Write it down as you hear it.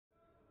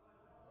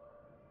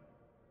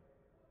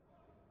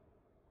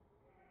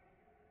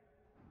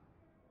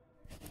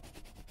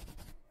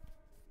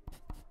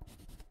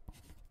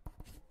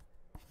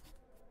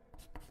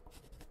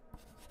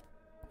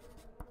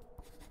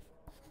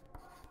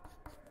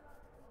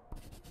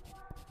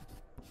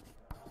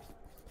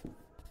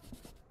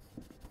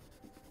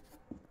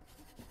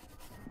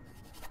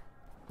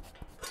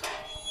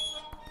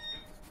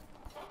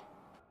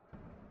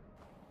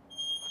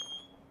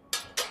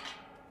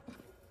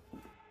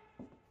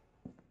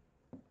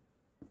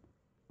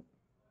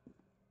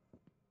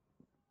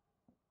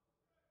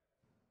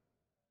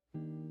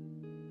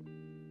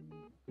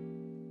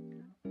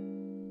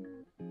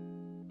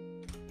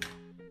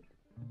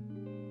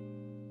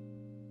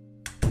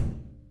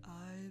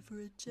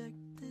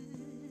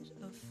rejected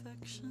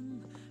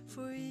affection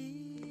for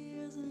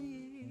years and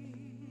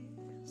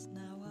years.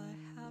 Now I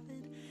have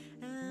it,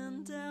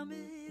 and damn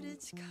it,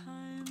 it's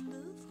kind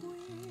of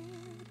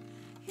weird.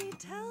 He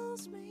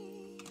tells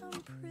me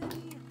I'm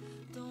pretty,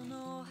 don't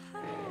know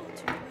how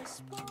to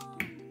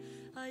respond.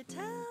 I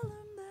tell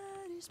him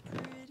that he's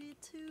pretty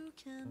too.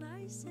 Can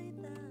I say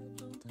that?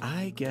 Don't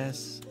I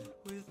guess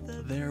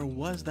there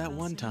was that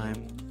one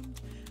time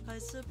I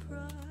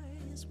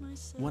surprise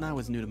myself. when I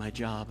was new to my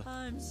job.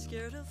 I'm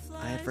scared of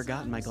flies. I had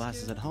forgotten my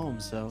glasses at home,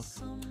 so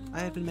I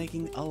had been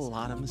making a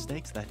lot of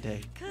mistakes that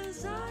day.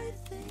 'Cause I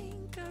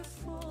think I've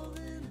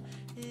fallen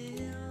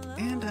in love.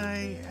 And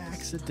I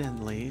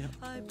accidentally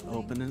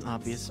opened an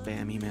obvious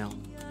spam email.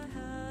 I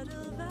had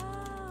a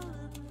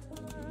Valentine.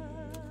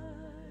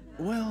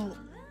 Well,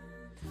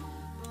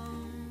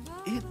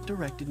 it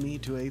directed me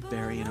to a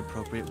very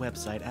inappropriate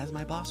website as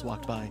my boss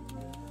walked by.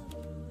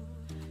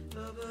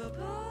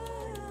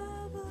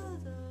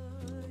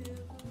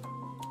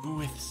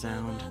 With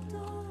sound.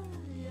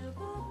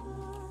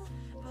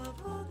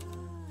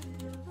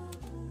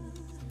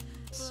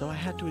 So I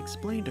had to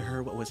explain to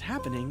her what was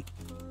happening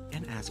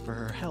and ask for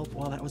her help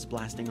while that was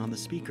blasting on the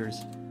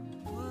speakers.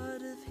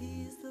 What if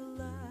he's the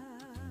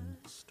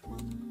last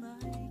one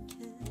I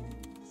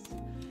kiss?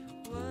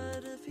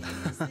 What if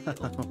he's the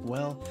only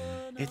Well,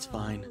 it's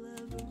fine.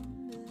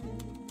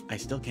 I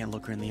still can't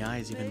look her in the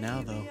eyes even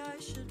now, though. I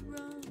should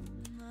run?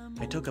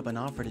 I took up an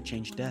offer to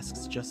change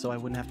desks just so I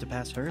wouldn't have to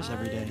pass hers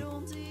every I day.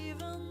 don't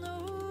even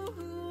know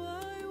who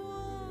I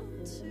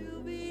want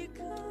to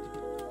become.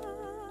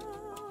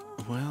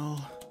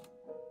 Well,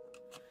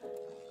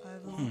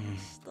 I've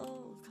lost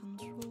all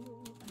control.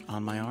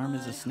 on my arm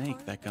is a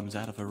snake that comes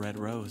out of a red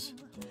rose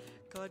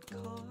Got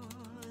caught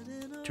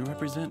in a to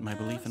represent my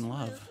belief in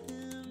love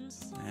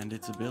and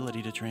its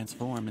ability to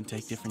transform and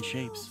take different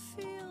shapes.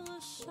 feel a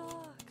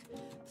shock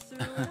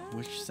through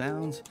Which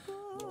sounds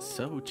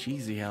so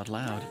cheesy out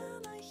loud.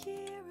 and I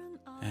hear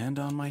an And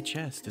on my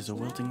chest is a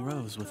wilting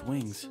rose with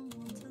wings.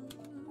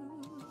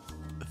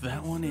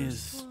 That one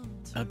is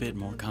a bit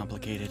more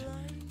complicated.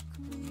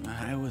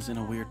 I was in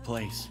a weird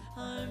place.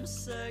 I'm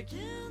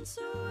seconds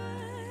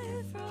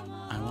away from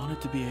I wanted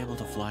to be able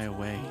to fly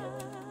away,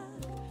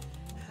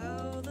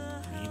 how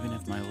the even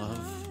if my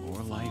love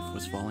or life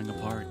was falling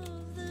apart.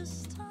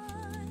 this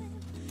time.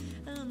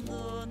 And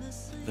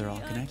honestly, They're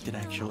all connected,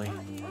 actually.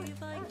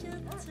 if I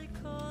get to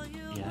call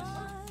you Yes?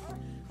 mine,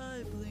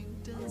 I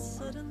blinked and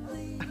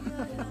suddenly I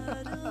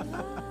had a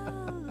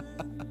Valentine.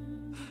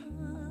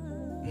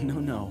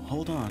 No,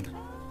 hold on.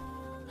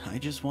 I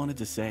just wanted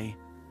to say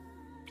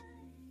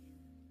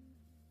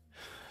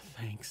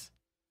thanks.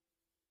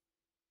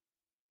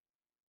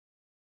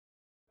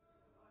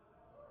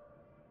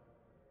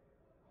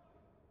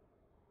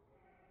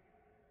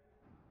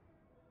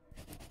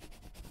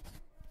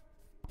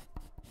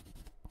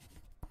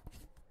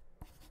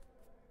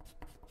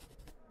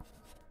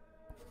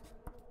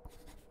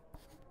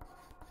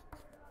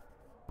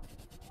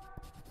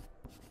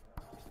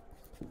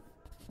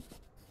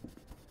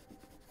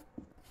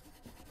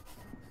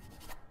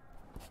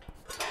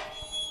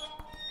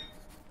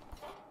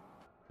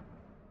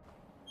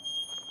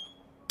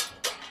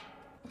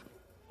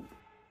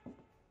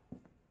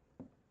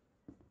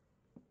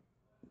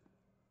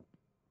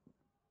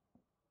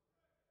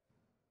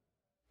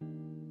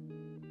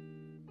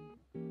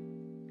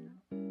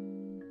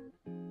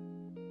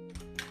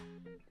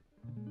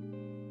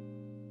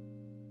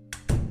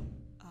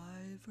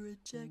 I've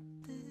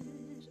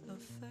rejected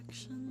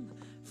affection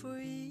for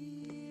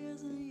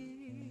years and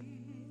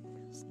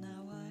years.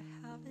 Now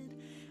I have it,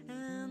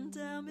 and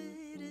damn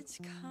it, it's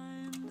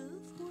kind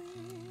of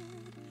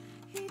weird.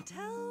 He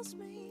tells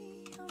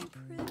me I'm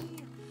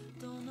pretty,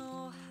 don't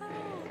know how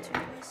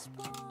to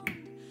respond.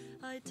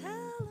 I tell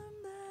him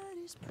that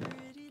he's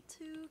pretty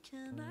too.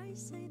 Can I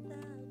say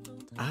that?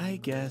 Don't I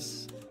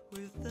guess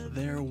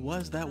there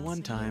was that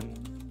one time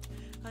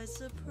I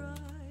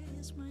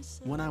surprise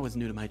myself. when I was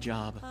new to my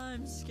job.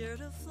 I'm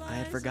scared of flies. I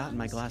had forgotten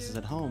my glasses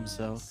at home,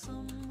 so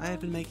I had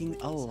been making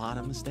a lot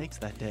of mistakes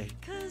that day.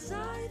 'Cause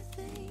I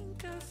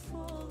think I've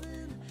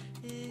fallen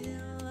in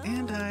love.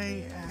 And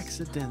I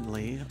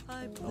accidentally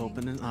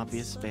opened an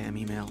obvious spam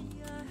email.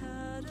 I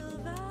had a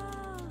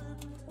Valentine.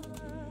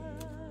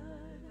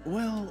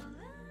 Well,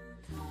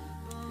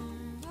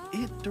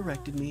 it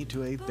directed me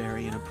to a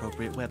very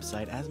inappropriate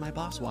website as my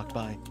boss walked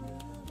by.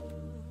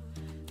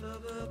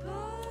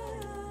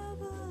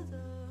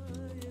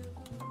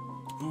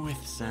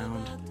 With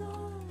sound.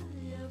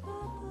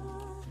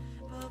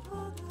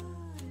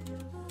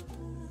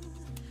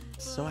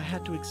 So I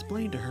had to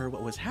explain to her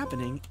what was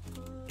happening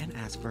and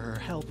ask for her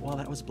help while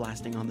that was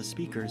blasting on the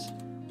speakers.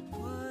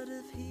 What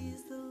if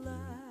he's the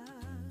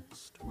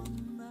last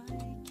one I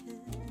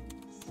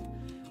kiss?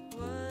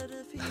 What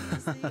if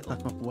he's the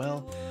only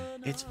Well,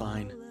 it's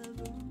fine.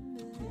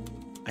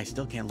 I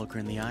still can't look her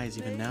in the eyes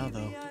even now,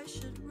 though. I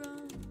should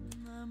run?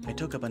 I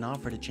took up an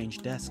offer to change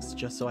desks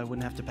just so I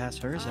wouldn't have to pass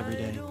hers every I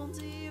day.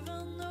 don't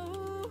even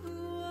know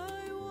who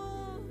I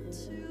want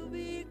to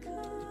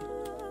become.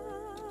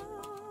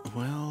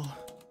 Well,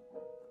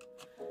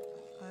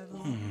 I've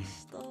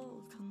lost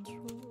all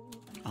control.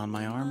 on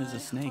my arm is a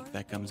snake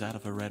that comes out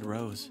of a red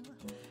rose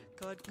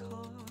Got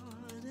caught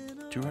in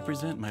a to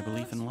represent my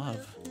belief in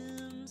love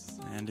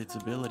and its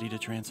ability to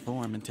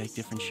transform and take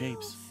different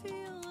shapes. feel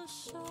a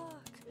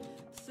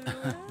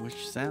shock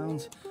Which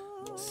sounds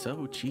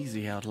so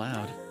cheesy out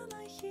loud.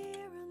 when I hear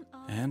an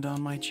And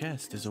on my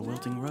chest is a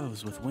wilting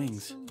rose with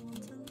wings.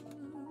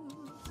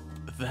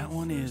 That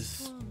one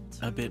is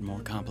a bit more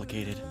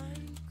complicated.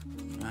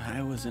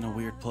 I was in a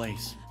weird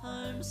place.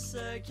 I'm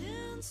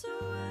seconds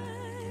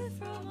away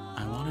from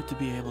I wanted to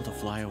be able to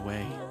fly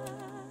away,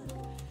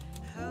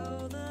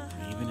 how the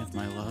even if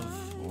my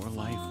love or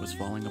life was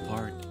falling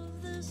apart.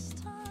 this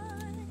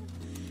time.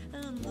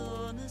 And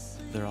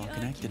honestly, They're all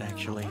connected,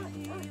 actually.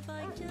 if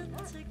I get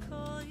to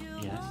call you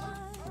Yes?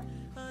 mine,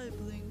 I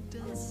blinked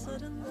and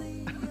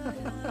suddenly I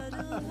had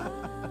a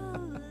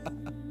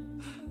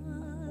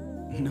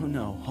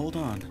No, hold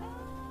on.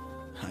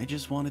 I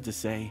just wanted to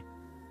say,